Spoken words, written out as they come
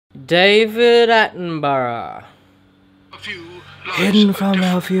David Attenborough. Hidden from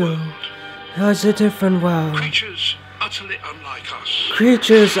our view, there's a different world. Creatures utterly unlike us.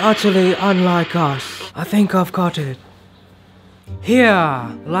 Creatures utterly unlike us. I think I've got it.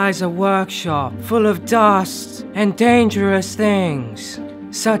 Here lies a workshop full of dust and dangerous things,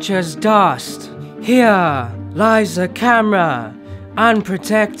 such as dust. Here lies a camera,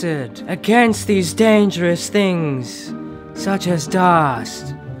 unprotected against these dangerous things, such as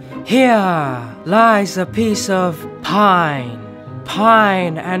dust. Here lies a piece of pine.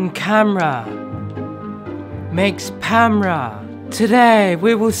 Pine and camera makes Pamra. Today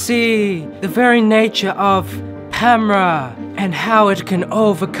we will see the very nature of Pamra and how it can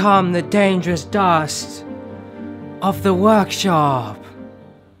overcome the dangerous dust of the workshop.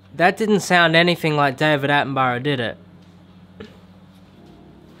 That didn't sound anything like David Attenborough, did it?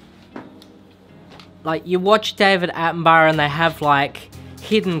 Like, you watch David Attenborough and they have like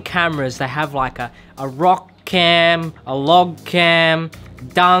hidden cameras. They have like a rock cam, a log cam,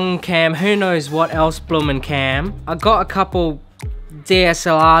 dung cam, who knows what else bloomin' cam. I got a couple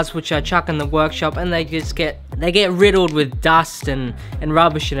DSLRs which I chuck in the workshop and they get riddled with dust and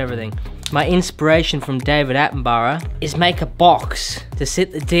rubbish and everything. My inspiration from David Attenborough is make a box to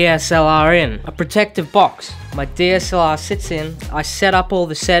sit the DSLR in. A protective box. My DSLR sits in, I set up all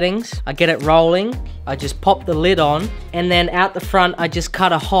the settings, I get it rolling, I just pop the lid on, and then out the front I just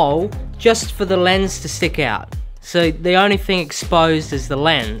cut a hole just for the lens to stick out. So the only thing exposed is the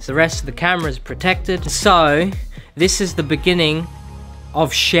lens. The rest of the camera is protected. So this is the beginning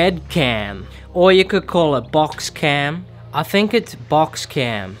of shed cam. Or you could call it box cam. I think it's box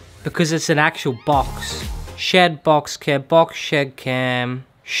cam because it's an actual box. Shed box cam, box shed cam,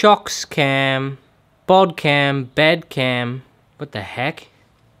 shocks cam, bod cam, bed cam. What the heck?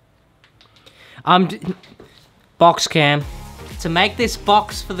 Box cam. To make this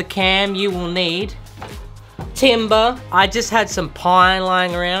box for the cam, you will need timber. I just had some pine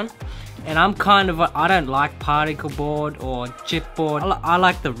lying around, and I'm kind of I don't like particle board or chipboard. I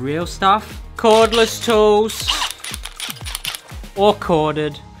like the real stuff. Cordless tools, or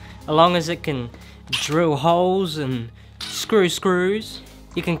corded, as long as it can drill holes and screw screws.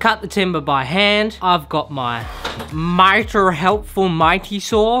 You can cut the timber by hand. I've got my mitre helpful mighty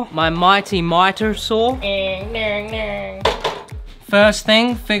saw, my mighty miter saw. First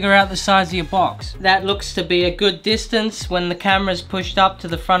thing, figure out the size of your box. That looks to be a good distance when the camera's pushed up to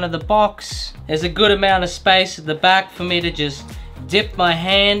the front of the box. There's a good amount of space at the back for me to just dip my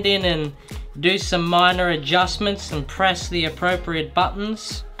hand in and do some minor adjustments and press the appropriate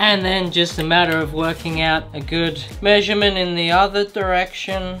buttons. And then just a matter of working out a good measurement in the other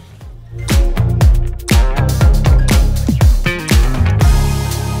direction.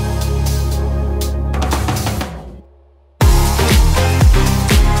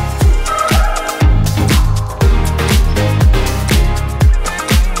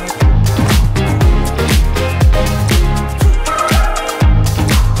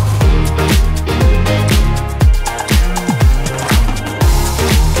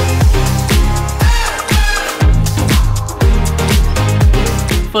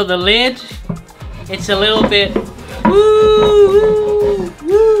 For the lid, it's a little bit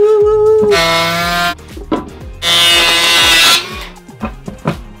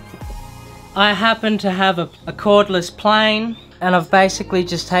I happen to have a cordless plane, and I've basically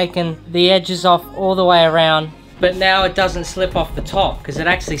just taken the edges off all the way around, but now it doesn't slip off the top because it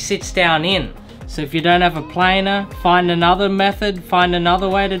actually sits down in. So if you don't have a planer, find another method, find another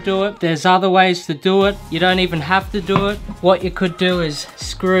way to do it. There's other ways to do it. You don't even have to do it. What you could do is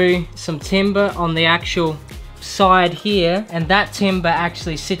screw some timber on the actual side here, and that timber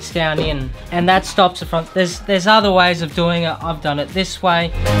actually sits down in, and that stops the front. There's other ways of doing it. I've done it this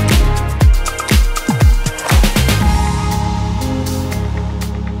way.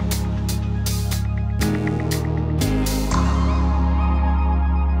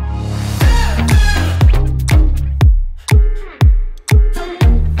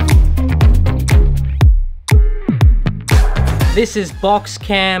 This is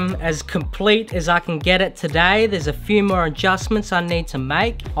BOXCAM as complete as I can get it today. There's a few more adjustments I need to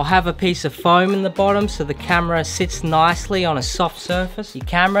make. I'll have a piece of foam in the bottom so the camera sits nicely on a soft surface. Your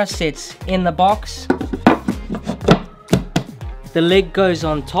camera sits in the box. The lid goes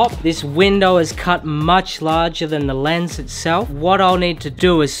on top. This window is cut much larger than the lens itself. What I'll need to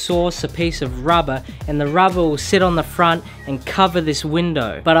do is source a piece of rubber, and the rubber will sit on the front and cover this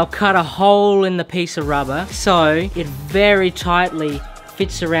window. But I'll cut a hole in the piece of rubber so it very tightly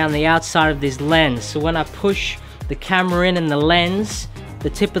fits around the outside of this lens. So when I push the camera in and the lens, the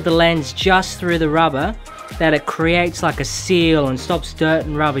tip of the lens just through the rubber, that it creates like a seal and stops dirt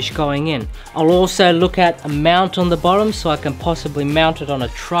and rubbish going in. I'll also look at a mount on the bottom so I can possibly mount it on a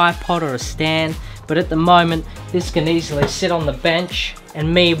tripod or a stand, but at the moment this can easily sit on the bench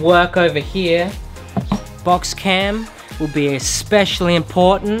and me work over here. BOXCAM will be especially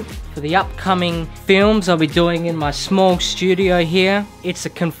important for the upcoming films I'll be doing in my small studio here. It's a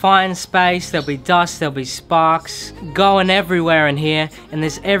confined space, there'll be dust, there'll be sparks going everywhere in here, and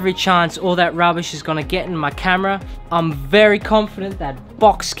there's every chance all that rubbish is gonna get in my camera. I'm very confident that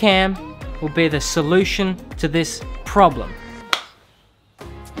BOXCAM will be the solution to this problem.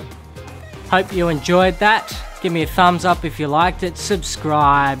 Hope you enjoyed that. Give me a thumbs up if you liked it,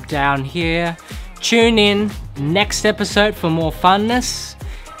 subscribe down here. Tune in next episode for more funness,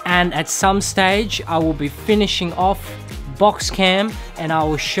 and at some stage I will be finishing off BOXCAM and I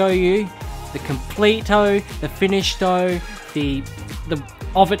will show you the completo, the finishto,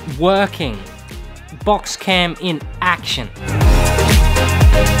 of it working. BOXCAM in action.